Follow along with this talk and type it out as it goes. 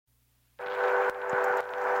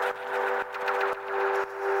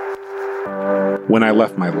when I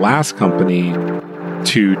left my last company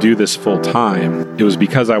to do this full time, it was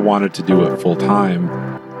because I wanted to do it full time.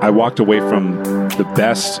 I walked away from the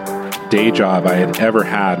best day job I had ever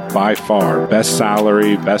had by far. Best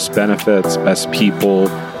salary, best benefits, best people,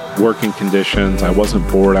 working conditions. I wasn't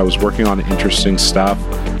bored. I was working on interesting stuff.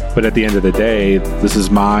 But at the end of the day, this is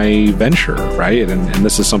my venture, right? And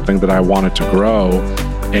this is something that I wanted to grow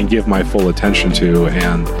and give my full attention to.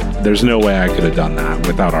 And there's no way I could have done that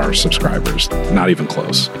without our subscribers. Not even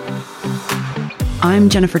close. I'm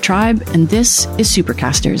Jennifer Tribe, and this is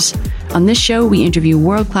Supercasters. On this show, we interview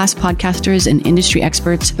world-class podcasters and industry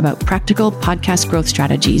experts about practical podcast growth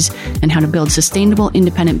strategies and how to build sustainable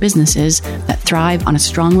independent businesses that thrive on a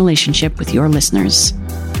strong relationship with your listeners.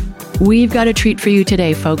 We've got a treat for you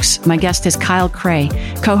today, folks. My guest is Kyle Cray,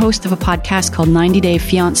 co-host of a podcast called 90 Day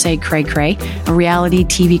Fiancé Cray Cray, a reality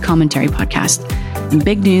TV commentary podcast. And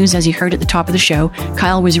big news, as you heard at the top of the show,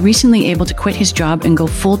 Kyle was recently able to quit his job and go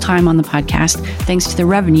full-time on the podcast thanks to the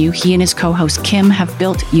revenue he and his co-host Kim have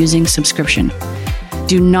built using subscription.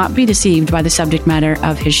 Do not be deceived by the subject matter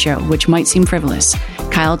of his show, which might seem frivolous.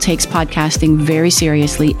 Kyle takes podcasting very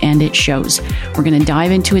seriously, and it shows. We're going to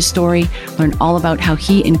dive into his story, learn all about how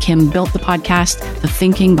he and Kim built the podcast, the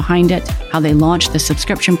thinking behind it, how they launched the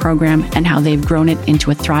subscription program, and how they've grown it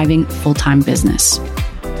into a thriving full-time business.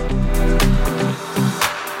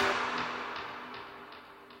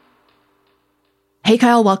 Hey,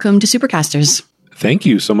 Kyle, welcome to Supercasters. Thank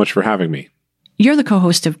you so much for having me. You're the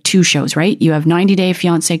co-host of two shows, right? You have 90 Day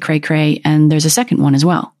Fiancé Cray Cray, and there's a second one as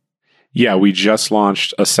well. Yeah, we just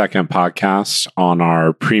launched a second podcast on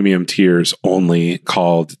our premium tiers only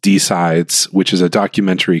called D-Sides, which is a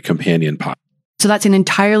documentary companion podcast. So that's an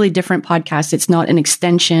entirely different podcast. It's not an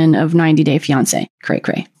extension of 90 Day Fiancé Cray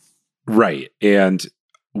Cray. Right. And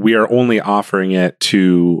we are only offering it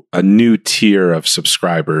to a new tier of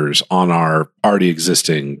subscribers on our already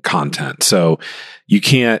existing content. So you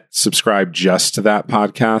can't subscribe just to that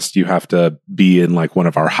podcast. You have to be in like one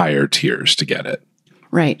of our higher tiers to get it.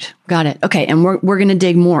 Right. Got it. Okay. And we're going to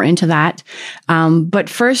dig more into that. But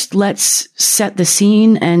first, let's set the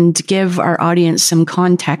scene and give our audience some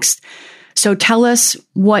context. So tell us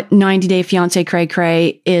what 90 Day Fiancé Cray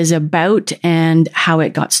Cray is about and how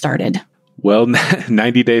it got started. Well,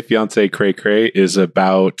 90 Day Fiancé Cray Cray is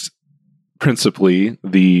about principally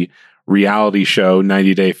the reality show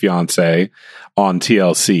 90 Day Fiancé on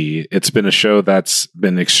TLC. It's been a show that's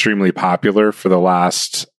been extremely popular for the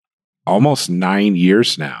last almost 9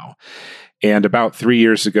 years now. And about 3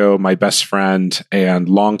 years ago, my best friend and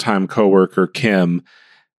longtime coworker, Kim,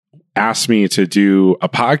 asked me to do a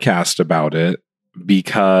podcast about it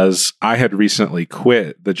because I had recently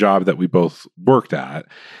quit the job that we both worked at.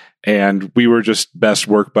 And we were just best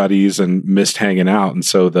work buddies and missed hanging out. And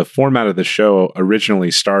so the format of the show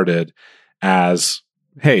originally started as,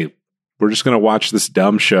 hey, we're just going to watch this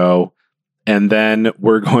dumb show. And then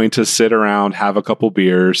we're going to sit around, have a couple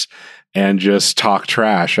beers, and just talk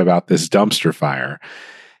trash about this dumpster fire.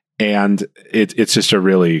 And it's just a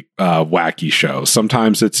really wacky show.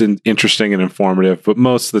 Sometimes it's interesting and informative, but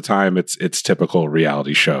most of the time it's typical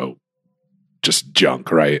reality show, just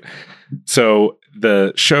junk, right? So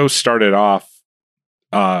the show started off,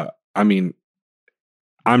 I'm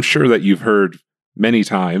sure that you've heard many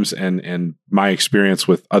times, and my experience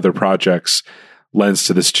with other projects lends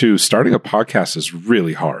to this too. Starting a podcast is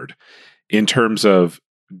really hard in terms of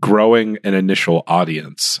growing an initial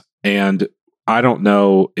audience. And I don't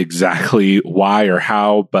know exactly why or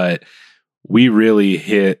how, but we really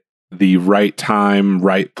hit the right time,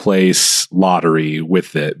 right place lottery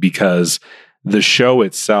with it, because the show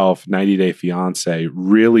itself, 90 Day Fiancé,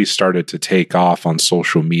 really started to take off on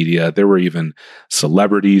social media. There were even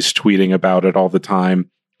celebrities tweeting about it all the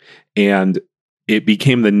time. And it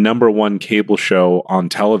became the number one cable show on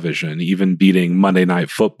television, even beating Monday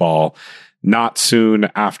Night Football, not soon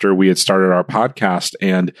after we had started our podcast.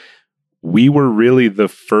 And we were really the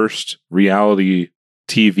first reality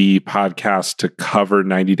TV podcast to cover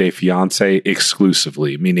 90 Day Fiancé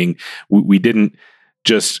exclusively, meaning we didn't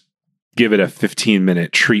just give it a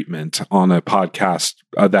 15-minute treatment on a podcast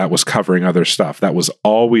that was covering other stuff. That was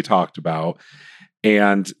all we talked about.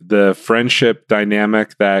 And the friendship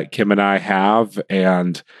dynamic that Kim and I have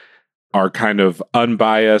and our kind of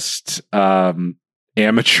unbiased,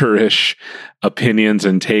 amateurish opinions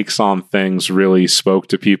and takes on things really spoke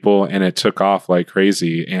to people, and it took off like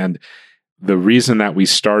crazy. And the reason that we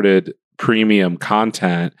started premium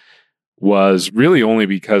content was really only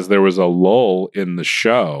because there was a lull in the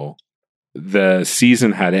show. The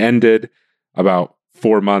season had ended about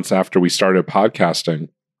 4 months after we started podcasting,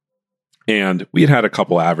 and we had a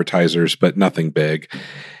couple advertisers, but nothing big.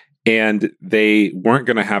 And they weren't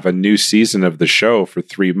going to have a new season of the show for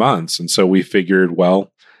 3 months. And so we figured,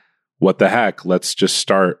 well, what the heck? Let's just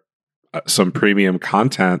start some premium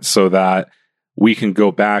content so that we can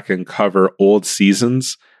go back and cover old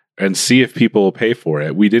seasons and see if people will pay for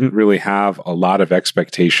it. We didn't really have a lot of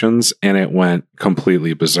expectations, and it went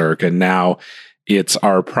completely berserk. And now it's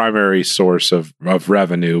our primary source of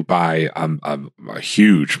revenue by a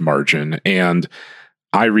huge margin. And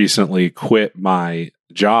I recently quit my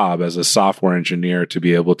job as a software engineer to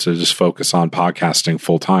be able to just focus on podcasting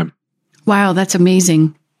full time. Wow, that's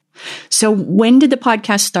amazing. So when did the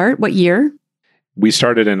podcast start? What year? We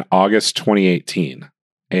started in August 2018,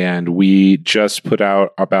 and we just put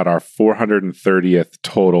out about our 430th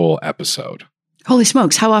total episode. Holy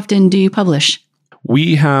smokes. How often do you publish?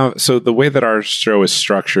 So the way that our show is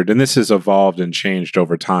structured, and this has evolved and changed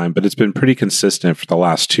over time, but it's been pretty consistent for the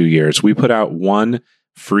last 2 years. We put out one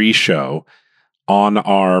free show on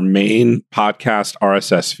our main podcast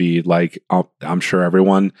RSS feed, like I'm sure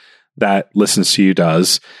everyone that listens to you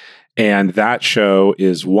does. And that show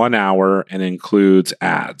is 1 hour and includes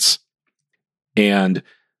ads. And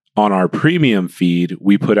on our premium feed,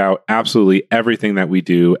 we put out absolutely everything that we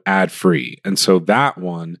do ad free. And so that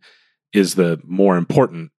one is the more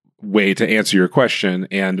important way to answer your question.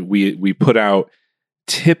 And we put out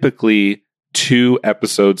typically 2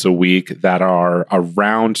 episodes a week that are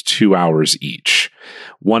around 2 hours each.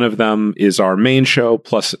 One of them is our main show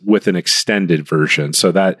plus with an extended version,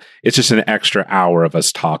 so that it's just an extra hour of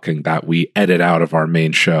us talking that we edit out of our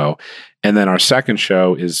main show. And then our second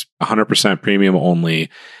show is 100% premium only,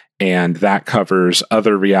 and that covers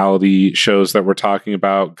other reality shows that we're talking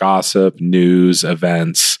about, gossip, news,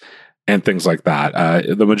 events, and things like that.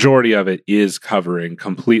 The majority of it is covering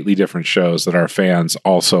completely different shows that our fans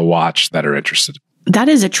also watch that are interested. That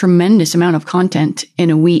is a tremendous amount of content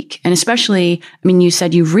in a week. And especially, I mean, you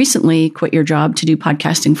said you've recently quit your job to do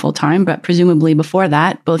podcasting full time, but presumably before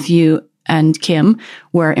that, both you and Kim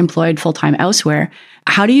were employed full time elsewhere.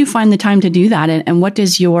 How do you find the time to do that? And what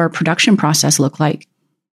does your production process look like?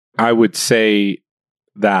 I would say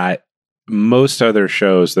that most other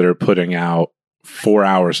shows that are putting out 4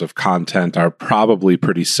 hours of content are probably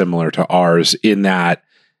pretty similar to ours in that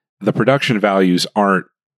the production values aren't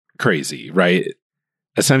crazy, right?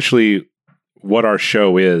 Essentially, what our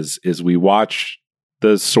show is we watch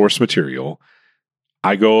the source material.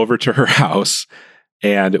 I go over to her house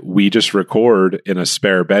and we just record in a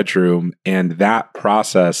spare bedroom. And that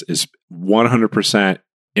process is 100%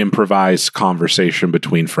 improvised conversation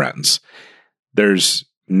between friends. There's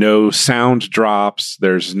no sound drops.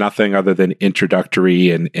 There's nothing other than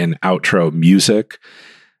introductory and outro music.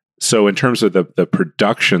 So in terms of the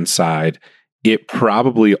production side, it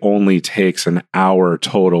probably only takes an hour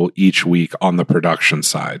total each week on the production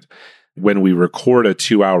side. When we record a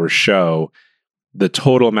 2-hour show, the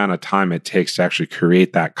total amount of time it takes to actually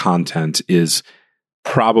create that content is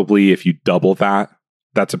probably, if you double that,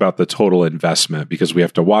 that's about the total investment, because we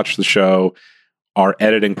have to watch the show. Our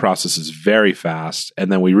editing process is very fast,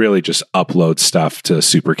 and then we really just upload stuff to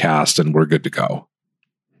Supercast and we're good to go.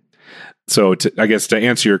 So I guess to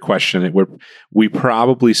answer your question, we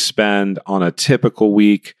probably spend on a typical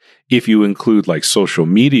week, if you include like social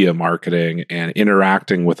media marketing and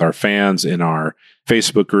interacting with our fans in our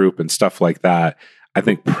Facebook group and stuff like that, I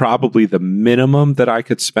think probably the minimum that I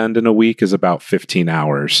could spend in a week is about 15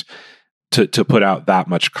 hours to put out that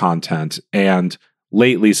much content. And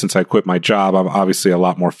lately, since I quit my job, I'm obviously a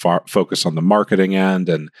lot more focused on the marketing end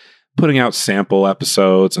and putting out sample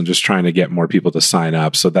episodes and just trying to get more people to sign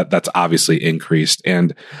up. So that's obviously increased.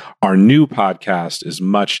 And our new podcast is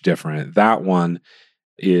much different. That one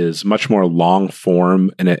is much more long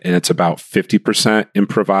form, and it's about 50%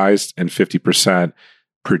 improvised and 50%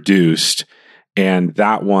 produced. And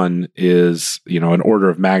that one is, an order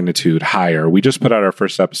of magnitude higher. We just put out our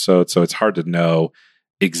first episode, so it's hard to know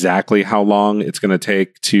exactly how long it's going to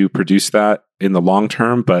take to produce that in the long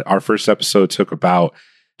term. But our first episode took about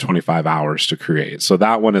 25 hours to create. So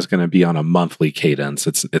that one is going to be on a monthly cadence.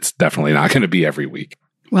 It's definitely not going to be every week.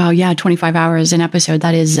 Wow. Yeah. 25 hours an episode.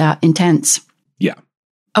 That is intense. Yeah.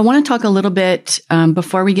 I want to talk a little bit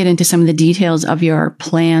before we get into some of the details of your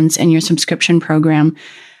plans and your subscription program.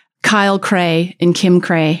 Kyle Cray and Kim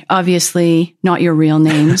Cray, obviously not your real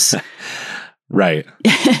names. Right.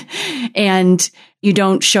 And you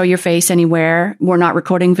don't show your face anywhere. We're not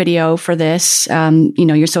recording video for this.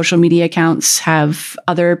 Your social media accounts have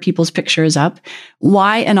other people's pictures up.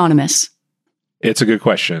 Why anonymous? It's a good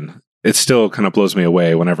question. It still kind of blows me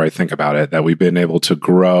away whenever I think about it, that we've been able to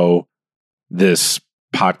grow this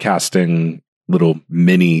podcasting little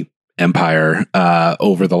mini empire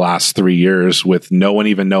over the last 3 years with no one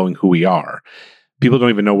even knowing who we are. People don't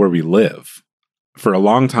even know where we live. For a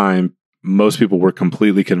long time, most people were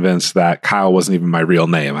completely convinced that Kyle wasn't even my real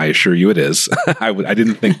name. I assure you it is. I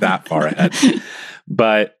didn't think that far ahead.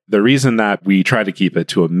 But the reason that we try to keep it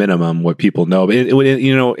to a minimum, what people know,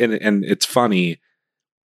 and it's funny,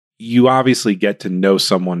 you obviously get to know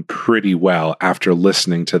someone pretty well after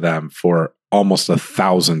listening to them for almost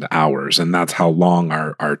 1,000 hours. And that's how long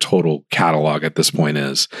our total catalog at this point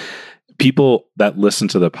is. People that listen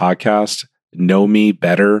to the podcast know me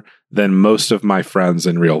better than most of my friends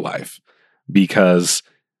in real life, because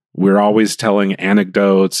we're always telling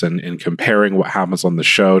anecdotes and comparing what happens on the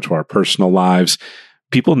show to our personal lives.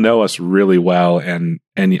 People know us really well. And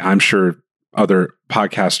I'm sure other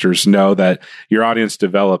podcasters know that your audience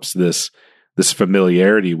develops this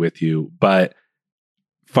familiarity with you. But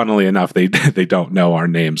funnily enough, they don't know our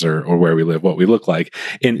names or where we live, what we look like.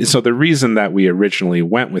 And so the reason that we originally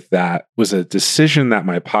went with that was a decision that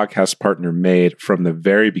my podcast partner made from the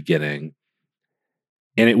very beginning.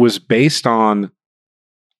 And it was based on,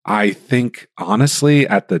 I think, honestly,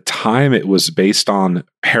 at the time, it was based on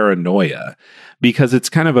paranoia, because it's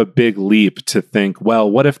kind of a big leap to think, well,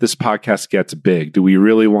 what if this podcast gets big? Do we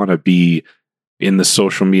really want to be in the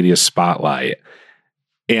social media spotlight?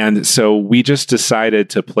 And so we just decided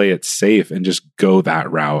to play it safe and just go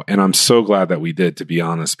that route. And I'm so glad that we did, to be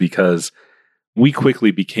honest, because we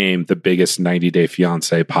quickly became the biggest 90 Day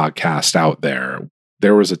Fiancé podcast out there.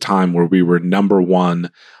 There was a time where we were number one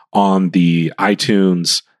on the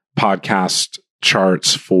iTunes podcast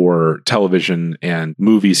charts for television and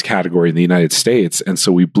movies category in the United States. And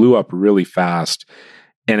so we blew up really fast.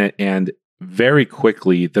 And very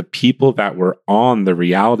quickly, the people that were on the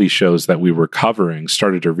reality shows that we were covering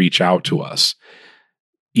started to reach out to us,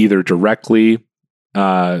 either directly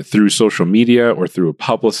through social media or through a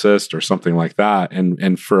publicist or something like that.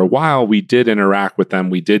 And for a while, we did interact with them.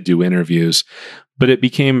 We did do interviews, but it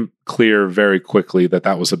became clear very quickly that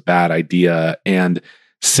that was a bad idea. And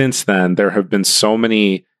since then, there have been so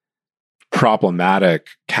many problematic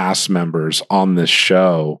cast members on this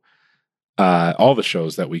show, all the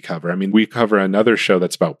shows that we cover. I mean, we cover another show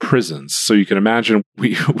that's about prisons. So you can imagine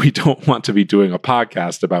we don't want to be doing a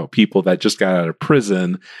podcast about people that just got out of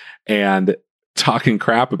prison and talking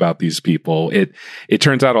crap about these people. It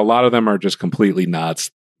turns out a lot of them are just completely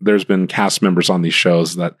nuts. There's been cast members on these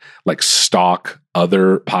shows that like stalk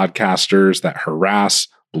other podcasters, that harass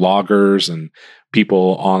bloggers and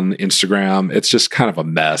people on Instagram. It's just kind of a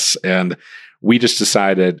mess. And we just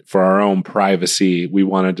decided for our own privacy, we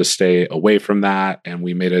wanted to stay away from that. And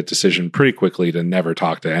we made a decision pretty quickly to never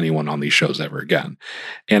talk to anyone on these shows ever again.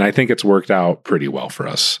 And I think it's worked out pretty well for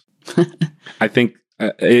us. I think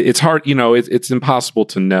it's hard, it's impossible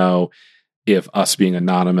to know if us being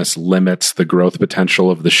anonymous limits the growth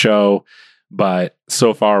potential of the show. But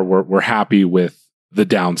so far, we're happy with the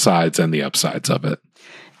downsides and the upsides of it.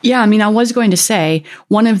 Yeah, I mean, I was going to say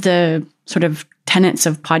one of the sort of tenets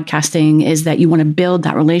of podcasting is that you want to build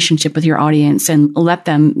that relationship with your audience and let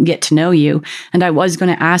them get to know you. And I was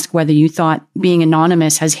going to ask whether you thought being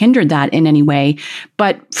anonymous has hindered that in any way.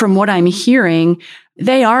 But from what I'm hearing,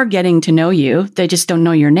 they are getting to know you. They just don't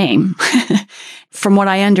know your name. From what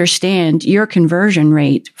I understand, your conversion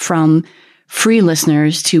rate from free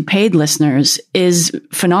listeners to paid listeners is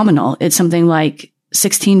phenomenal. It's something like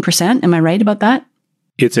 16%. Am I right about that?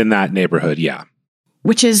 It's in that neighborhood, yeah.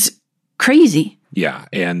 Which is crazy. Yeah,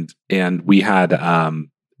 and we had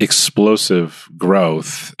explosive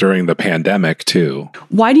growth during the pandemic too.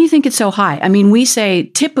 Why do you think it's so high? I mean, we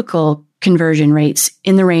say typical conversion rates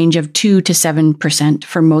in the range of 2 to 7%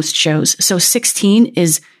 for most shows. So 16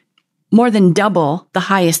 is more than double the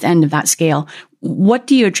highest end of that scale. What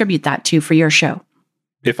do you attribute that to for your show?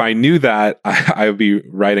 If I knew that, I would be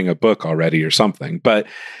writing a book already or something. But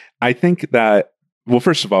I think that, well,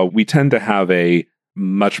 first of all, we tend to have a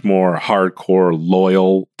much more hardcore,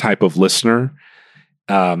 loyal type of listener.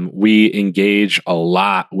 We engage a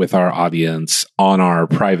lot with our audience on our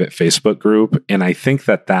private Facebook group. And I think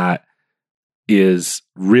that is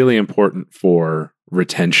really important for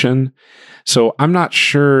retention. So I'm not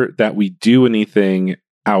sure that we do anything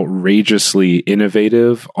outrageously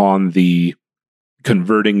innovative on the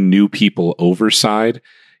converting new people over side.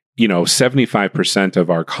 75% of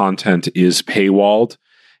our content is paywalled.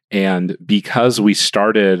 And because we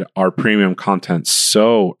started our premium content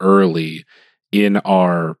so early in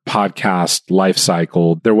our podcast life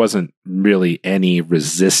cycle, there wasn't really any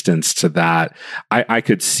resistance to that. I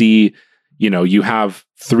could see, you have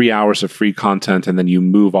 3 hours of free content and then you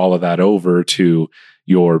move all of that over to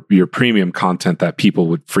your premium content that people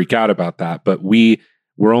would freak out about that. But we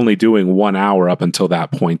we're only doing 1 hour up until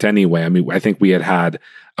that point anyway. I mean, I think we had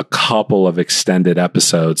a couple of extended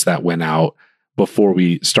episodes that went out before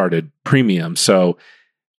we started premium. So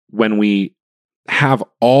when we have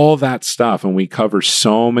all that stuff and we cover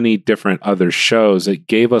so many different other shows, it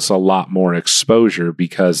gave us a lot more exposure,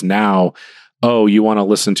 because now, oh, you want to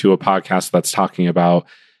listen to a podcast that's talking about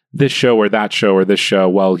this show or that show or this show,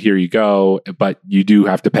 well, here you go, but you do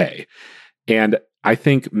have to pay. And I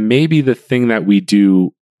think maybe the thing that we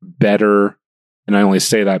do better, and I only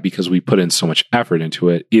say that because we put in so much effort into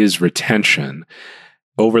it, is retention.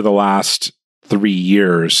 Over the last 3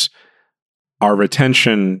 years, our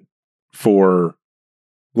retention for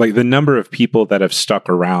like the number of people that have stuck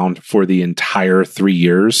around for the entire 3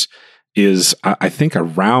 years is, I think,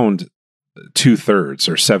 around 2/3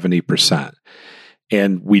 or 70%.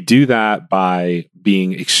 And we do that by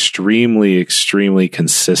being extremely, extremely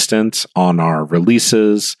consistent on our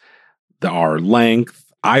releases, our length.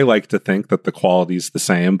 I like to think that the quality is the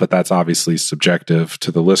same, but that's obviously subjective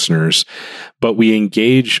to the listeners. But we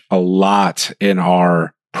engage a lot in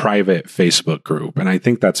our private Facebook group, and I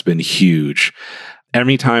think that's been huge.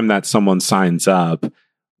 Every time that someone signs up,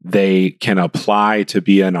 they can apply to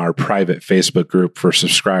be in our private Facebook group for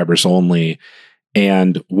subscribers only.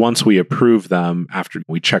 And once we approve them, after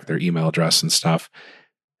we check their email address and stuff,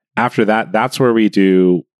 after that, that's where we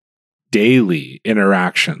do daily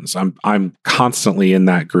interactions. I'm constantly in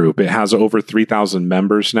that group. It has over 3,000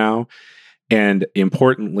 members now. And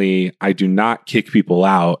importantly, I do not kick people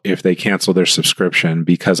out if they cancel their subscription,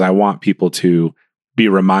 because I want people to be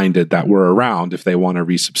reminded that we're around if they want to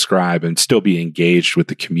resubscribe and still be engaged with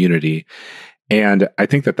the community. And I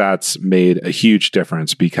think that that's made a huge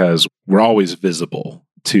difference, because we're always visible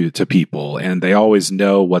to people, and they always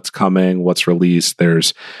know what's coming, what's released.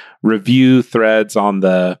 There's review threads on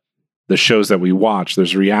the shows that we watch.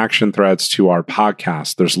 There's reaction threads to our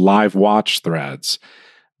podcast. There's live watch threads.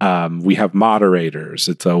 We have moderators.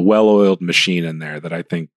 It's a well-oiled machine in there that I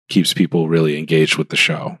think keeps people really engaged with the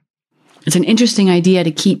show. It's an interesting idea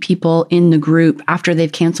to keep people in the group after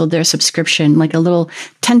they've canceled their subscription, like a little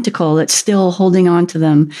tentacle that's still holding on to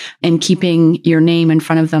them and keeping your name in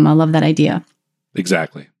front of them. I love that idea.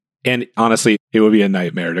 Exactly. And honestly, it would be a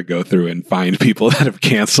nightmare to go through and find people that have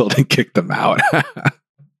canceled and kick them out.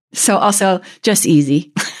 So also just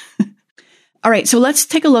easy. All right. So let's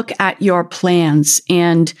take a look at your plans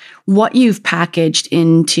and what you've packaged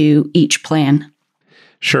into each plan.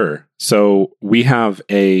 Sure. So we have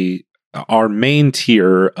our main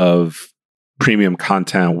tier of premium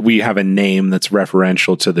content. We have a name that's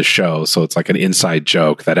referential to the show. So it's like an inside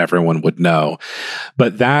joke that everyone would know.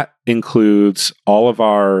 But that includes all of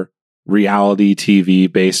our reality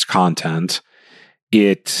TV based content.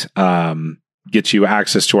 It gets you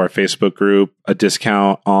access to our Facebook group, a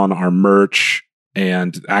discount on our merch.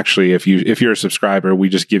 And actually, if you're a subscriber, we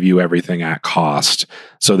just give you everything at cost.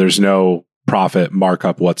 So there's no profit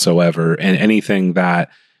markup whatsoever. And anything that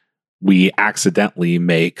we accidentally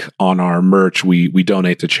make on our merch, we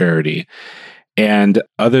donate to charity. And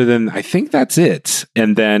other than, I think that's it.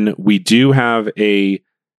 And then we do have a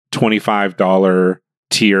 $25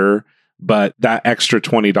 tier, but that extra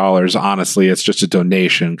 $20, honestly, it's just a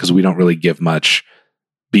donation, because we don't really give much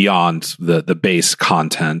beyond the base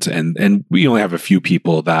content. And we only have a few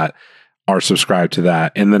people that are subscribed to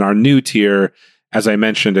that. And then our new tier, as I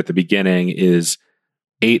mentioned at the beginning, is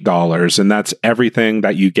 $8. And that's everything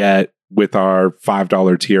that you get with our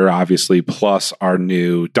 $5 tier, obviously, plus our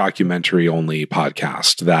new documentary only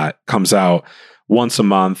podcast that comes out once a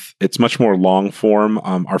month. It's much more long form.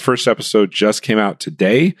 Our first episode just came out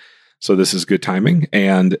today, so this is good timing.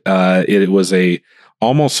 And it was a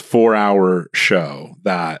almost 4-hour show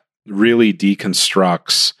that really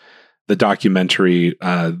deconstructs the documentary.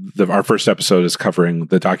 Our first episode is covering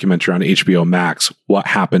the documentary on HBO Max, What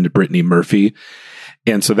Happened to Brittany Murphy.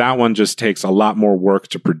 And so that one just takes a lot more work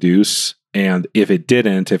to produce. And if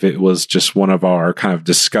it was just one of our kind of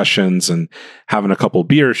discussions and having a couple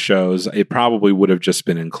beer shows, it probably would have just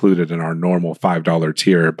been included in our normal $5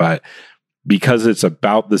 tier. But because it's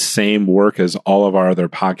about the same work as all of our other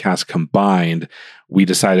podcasts combined, we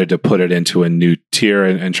decided to put it into a new tier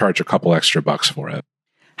and charge a couple extra bucks for it.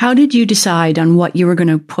 How did you decide on what you were going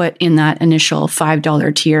to put in that initial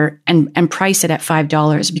 $5 tier and price it at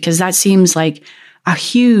 $5? Because that seems like a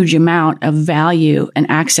huge amount of value and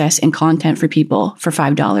access and content for people for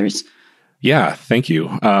 $5. Yeah, thank you.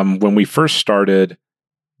 When we first started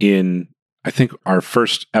I think our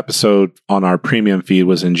first episode on our premium feed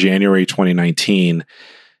was in January 2019.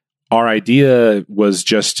 Our idea was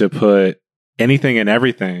just to put anything and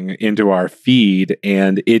everything into our feed,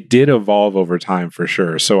 and it did evolve over time for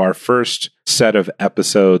sure. So our first set of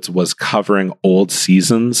episodes was covering old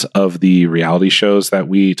seasons of the reality shows that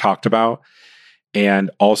we talked about.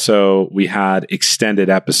 And also we had extended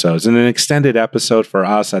episodes. And an extended episode for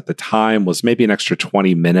us at the time was maybe an extra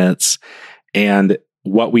 20 minutes. And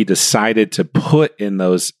what we decided to put in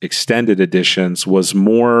those extended editions was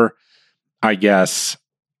more, I guess,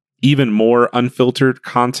 even more unfiltered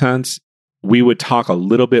content. We would talk a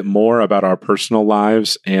little bit more about our personal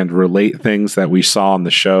lives and relate things that we saw on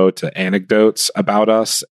the show to anecdotes about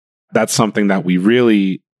us. That's something that we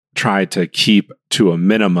really tried to keep to a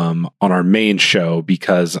minimum on our main show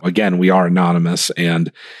because, again, we are anonymous.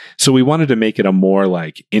 And so we wanted to make it a more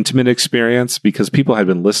like intimate experience because people had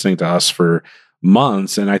been listening to us for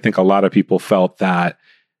months. And I think a lot of people felt that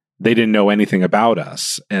they didn't know anything about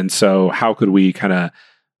us. And so how could we kind of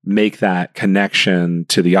make that connection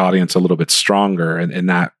to the audience a little bit stronger? And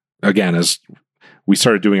that, again, is we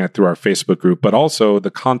started doing it through our Facebook group, but also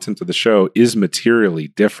the content of the show is materially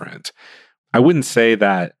different. I wouldn't say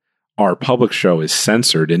that our public show is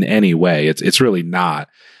censored in any way. It's really not.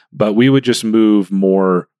 But we would just move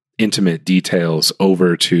more intimate details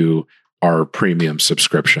over to our premium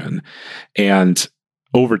subscription. And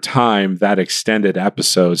over time, that extended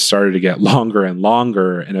episode started to get longer and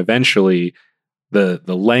longer. And eventually, the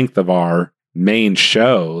length of our main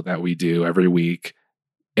show that we do every week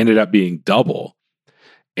ended up being double.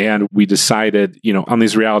 And we decided, on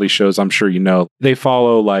these reality shows, I'm sure they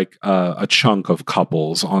follow like a chunk of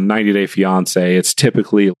couples. On 90 Day Fiancé, it's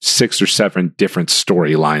typically 6 or 7 different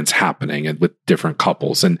storylines happening and with different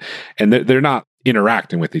couples. And they're not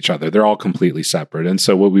interacting with each other. They're all completely separate. And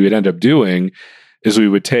so what we would end up doing is we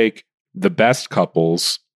would take the best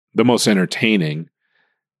couples, the most entertaining,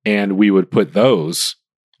 and we would put those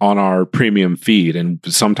on our premium feed. And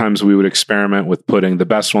sometimes we would experiment with putting the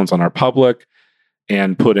best ones on our public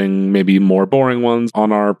and putting maybe more boring ones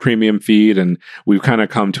on our premium feed. And we've kind of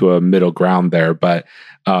come to a middle ground there. But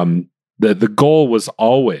the goal was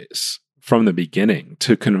always, from the beginning,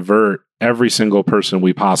 to convert every single person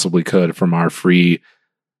we possibly could from our free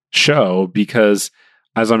show. Because,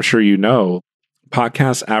 as I'm sure you know,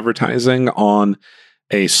 podcast advertising on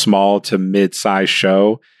a small to mid-size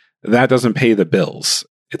show, that doesn't pay the bills.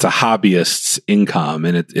 It's a hobbyist's income,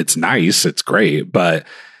 and it's nice, it's great, but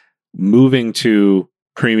moving to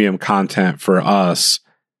premium content for us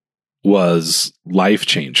was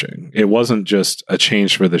life-changing. It wasn't just a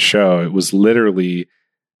change for the show. It was literally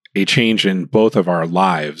a change in both of our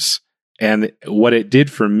lives. And what it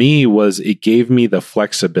did for me was it gave me the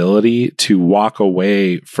flexibility to walk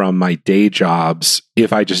away from my day jobs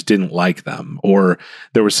if I just didn't like them, or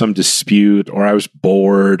there was some dispute, or I was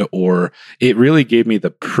bored, or it really gave me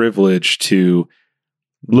the privilege to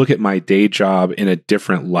look at my day job in a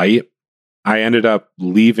different light. I ended up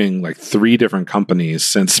leaving like 3 different companies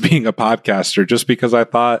since being a podcaster just because I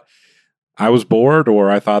thought I was bored,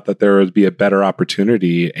 or I thought that there would be a better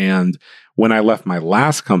opportunity. And when I left my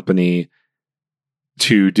last company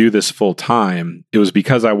to do this full time, it was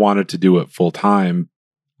because I wanted to do it full time.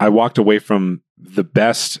 I walked away from the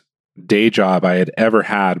best day job I had ever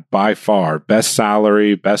had by far. Best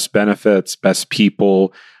salary, best benefits, best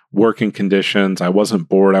people, working conditions. I wasn't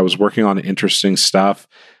bored. I was working on interesting stuff.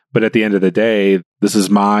 But at the end of the day, this is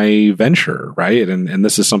my venture, right? And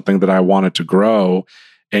this is something that I wanted to grow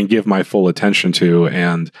and give my full attention to.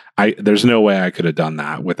 And there's no way I could have done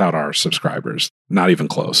that without our subscribers. Not even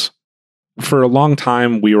close. For a long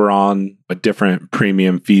time, we were on a different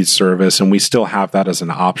premium feed service, and we still have that as an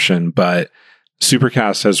option. But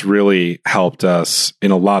Supercast has really helped us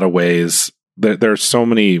in a lot of ways. There's so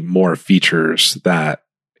many more features that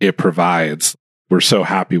it provides. We're so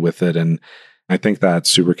happy with it. And I think that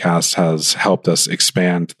Supercast has helped us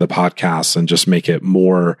expand the podcast and just make it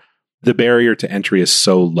more. The barrier to entry is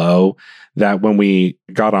so low that when we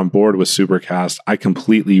got on board with Supercast, I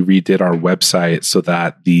completely redid our website so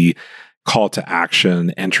that the call to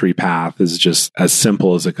action entry path is just as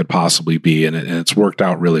simple as it could possibly be. And it's worked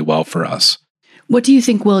out really well for us. What do you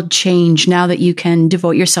think will change now that you can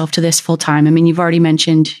devote yourself to this full time? I mean, you've already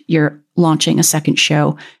mentioned you're launching a second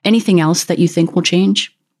show. Anything else that you think will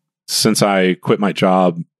change? Since I quit my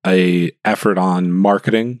job, an effort on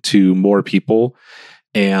marketing to more people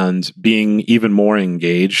and being even more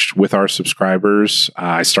engaged with our subscribers.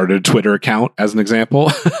 I started a Twitter account as an example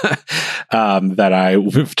that I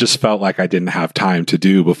just felt like I didn't have time to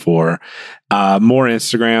do before. More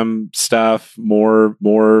Instagram stuff, more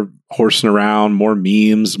horsing around, more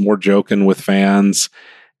memes, more joking with fans.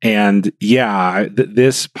 And yeah,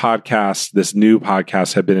 this new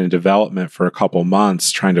podcast had been in development for a couple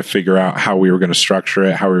months, trying to figure out how we were going to structure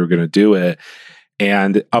it, how we were going to do it.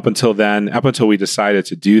 And up until we decided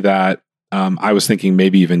to do that, I was thinking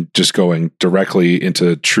maybe even just going directly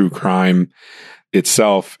into true crime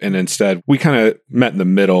itself. And instead, we kind of met in the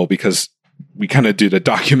middle because we kind of did a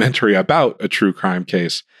documentary about a true crime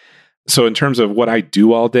case. So in terms of what I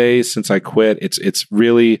do all day since I quit, it's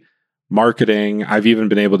really marketing. I've even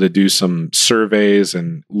been able to do some surveys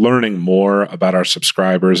and learning more about our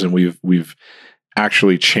subscribers. And we've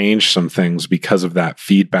actually changed some things because of that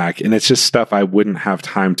feedback. And it's just stuff I wouldn't have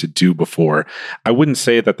time to do before. I wouldn't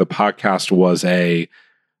say that the podcast was a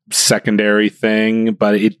secondary thing,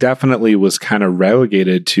 but it definitely was kind of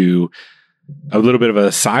relegated to a little bit of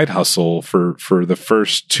a side hustle for the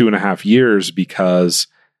first 2.5 years because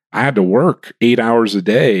I had to work 8 hours a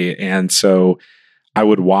day. And so I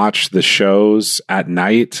would watch the shows at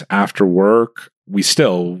night after work. We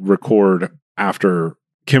still record after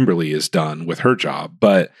Kimberly is done with her job,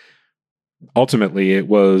 but ultimately it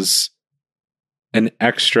was an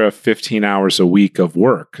extra 15 hours a week of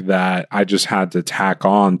work that I just had to tack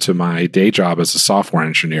on to my day job as a software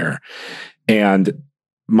engineer. And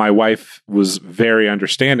my wife was very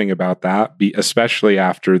understanding about that, especially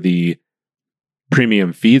after the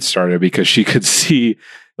premium feed started, because she could see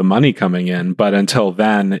the money coming in. But until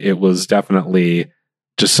then, it was definitely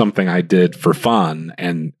just something I did for fun.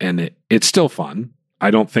 And it's still fun.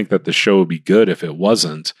 I don't think that the show would be good if it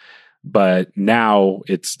wasn't. But now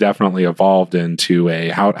it's definitely evolved into a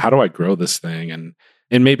how do I grow this thing?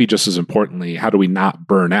 And maybe just as importantly, how do we not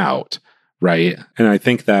burn out? Right. And I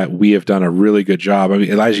think that we have done a really good job. I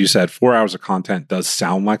mean, as you said, 4 hours of content does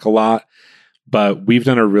sound like a lot, but we've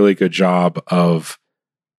done a really good job of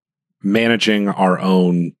managing our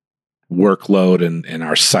own workload and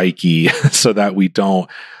our psyche so that we don't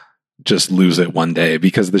just lose it one day,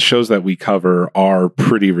 because the shows that we cover are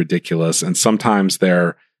pretty ridiculous. And sometimes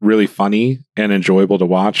they're really funny and enjoyable to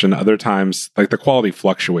watch. And other times, like, the quality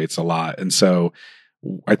fluctuates a lot. And so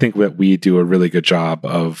I think that we do a really good job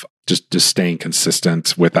of just staying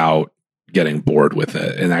consistent without getting bored with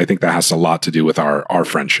it. And I think that has a lot to do with our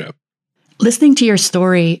friendship. Listening to your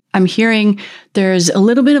story, I'm hearing there's a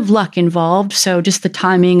little bit of luck involved. So just the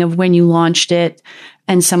timing of when you launched it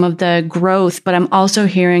and some of the growth, but I'm also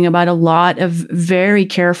hearing about a lot of very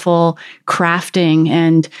careful crafting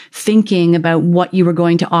and thinking about what you were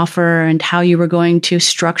going to offer and how you were going to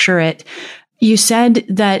structure it. You said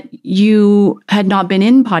that you had not been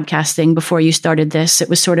in podcasting before you started this. It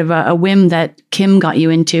was sort of a whim that Kim got you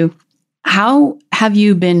into. How have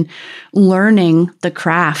you been learning the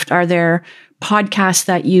craft? Are there podcasts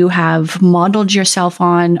that you have modeled yourself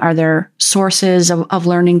on? Are there sources of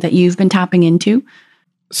learning that you've been tapping into?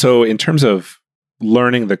 So in terms of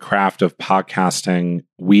learning the craft of podcasting,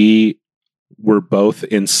 we were both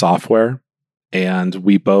in software and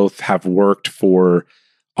we both have worked for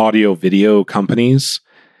audio video companies.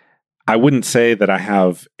 I wouldn't say that I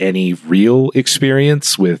have any real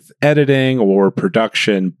experience with editing or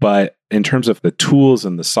production, but in terms of the tools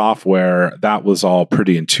and the software, that was all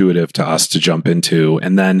pretty intuitive to us to jump into.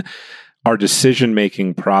 And then our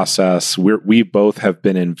decision-making process, we both have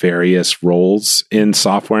been in various roles in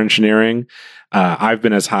software engineering. I've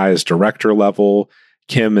been as high as director level.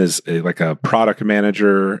 Kim is like a product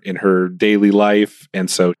manager in her daily life.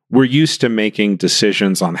 And so we're used to making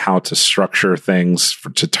decisions on how to structure things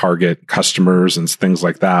to target customers and things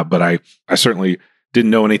like that. But I certainly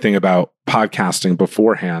didn't know anything about podcasting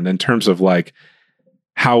beforehand in terms of like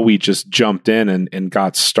how we just jumped in and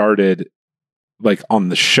got started like on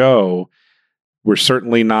the show. We're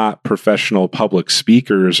certainly not professional public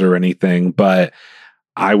speakers or anything, but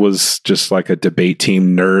I was just like a debate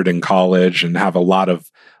team nerd in college and have a lot of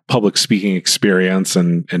public speaking experience.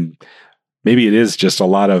 And maybe it is just a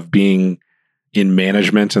lot of being in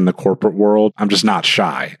management in the corporate world. I'm just not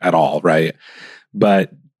shy at all, right?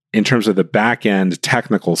 But in terms of the back end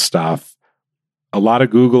technical stuff, a lot of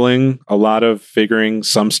Googling, a lot of figuring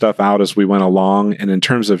some stuff out as we went along. And in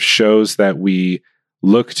terms of shows that we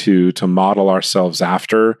look to model ourselves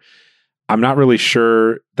after, I'm not really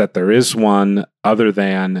sure that there is one, other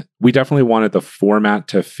than we definitely wanted the format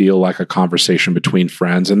to feel like a conversation between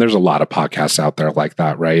friends. And there's a lot of podcasts out there like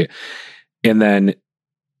that, right? And then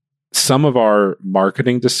some of our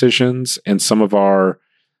marketing decisions and some of our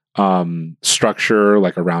structure,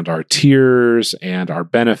 like around our tiers and our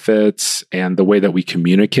benefits and the way that we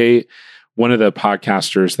communicate. One of the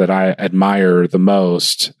podcasters that I admire the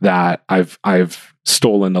most, that I've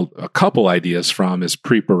stolen a couple ideas from, is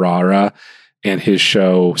Preet Bharara and his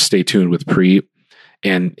show Stay Tuned with Preet.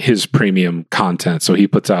 and his premium content. So he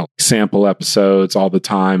puts out sample episodes all the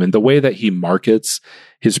time. And the way that he markets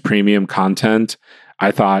his premium content,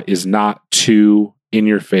 I thought is not too in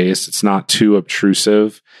your face. It's not too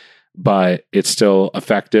obtrusive, but it's still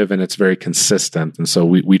effective and it's very consistent. And so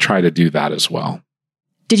we try to do that as well.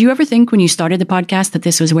 Did you ever think when you started the podcast that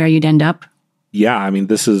this was where you'd end up? Yeah, I mean,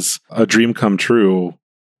 this is a dream come true.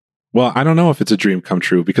 Well, I don't know if it's a dream come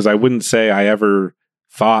true because I wouldn't say I ever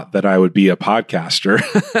thought that I would be a podcaster.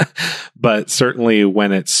 But certainly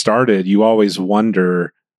when it started, you always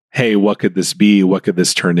wonder, hey, what could this be? What could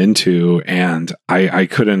this turn into? And I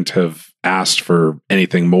couldn't have asked for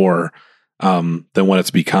anything more than what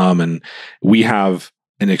it's become. And we have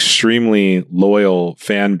an extremely loyal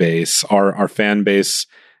fan base. Our fan base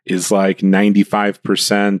is like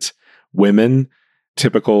 95% women,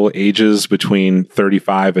 typical ages between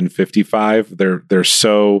 35 and 55. They're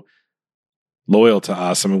so loyal to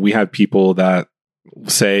us. I mean, we had people that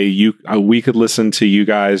say we could listen to you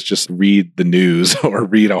guys just read the news or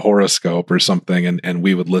read a horoscope or something, and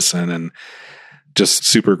we would listen. And just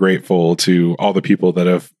super grateful to all the people that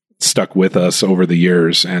have stuck with us over the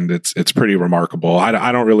years. And it's pretty remarkable.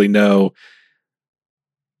 I don't really know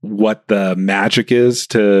what the magic is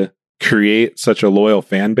to create such a loyal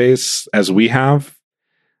fan base as we have.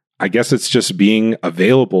 I guess it's just being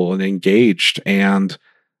available and engaged and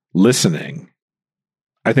listening.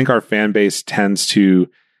 I think our fan base tends to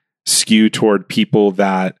skew toward people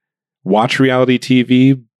that watch reality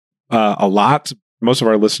TV a lot. Most of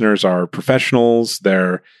our listeners are professionals.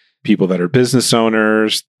 They're people that are business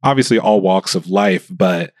owners, obviously all walks of life,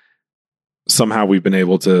 but somehow we've been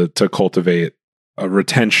able to cultivate a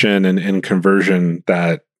retention and conversion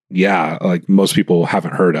that, like most people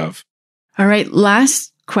haven't heard of. All right.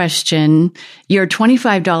 Last question. Your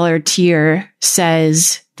 $25 tier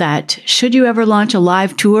says that should you ever launch a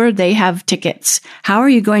live tour, they have tickets. How are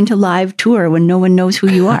you going to live tour when no one knows who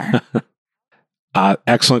you are?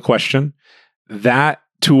 Excellent question. That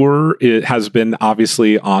tour, it has been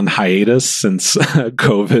obviously on hiatus since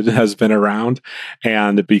COVID has been around.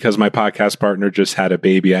 And because my podcast partner just had a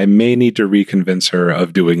baby, I may need to reconvince her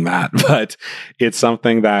of doing that. But it's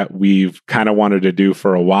something that we've kind of wanted to do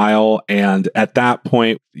for a while. And at that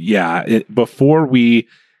point, before we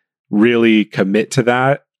really commit to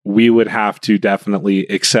that, we would have to definitely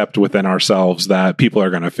accept within ourselves that people are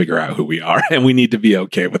going to figure out who we are, and we need to be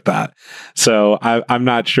okay with that. So I'm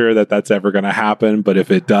not sure that that's ever going to happen, but if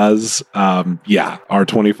it does, our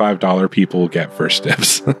 $25 people get first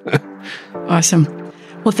dibs. Awesome.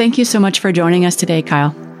 Well, thank you so much for joining us today,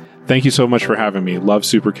 Kyle. Thank you so much for having me. Love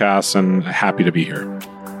Supercast and happy to be here.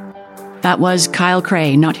 That was Kyle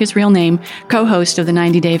Cray, not his real name, co-host of the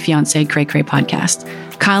 90 Day Fiancé Cray Cray podcast.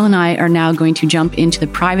 Kyle and I are now going to jump into the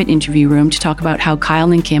private interview room to talk about how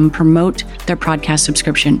Kyle and Kim promote their podcast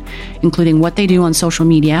subscription, including what they do on social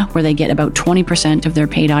media, where they get about 20% of their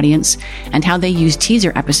paid audience, and how they use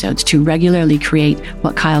teaser episodes to regularly create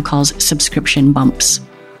what Kyle calls subscription bumps.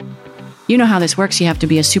 You know how this works. You have to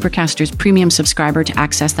be a Supercaster's premium subscriber to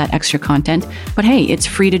access that extra content. But hey, it's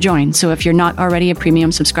free to join. So if you're not already a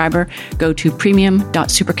premium subscriber, go to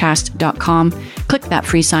premium.supercast.com, click that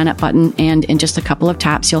free sign up button, and in just a couple of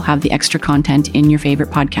taps, you'll have the extra content in your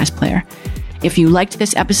favorite podcast player. If you liked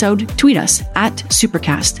this episode, tweet us at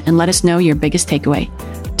Supercast and let us know your biggest takeaway.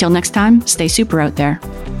 Till next time, stay super out there.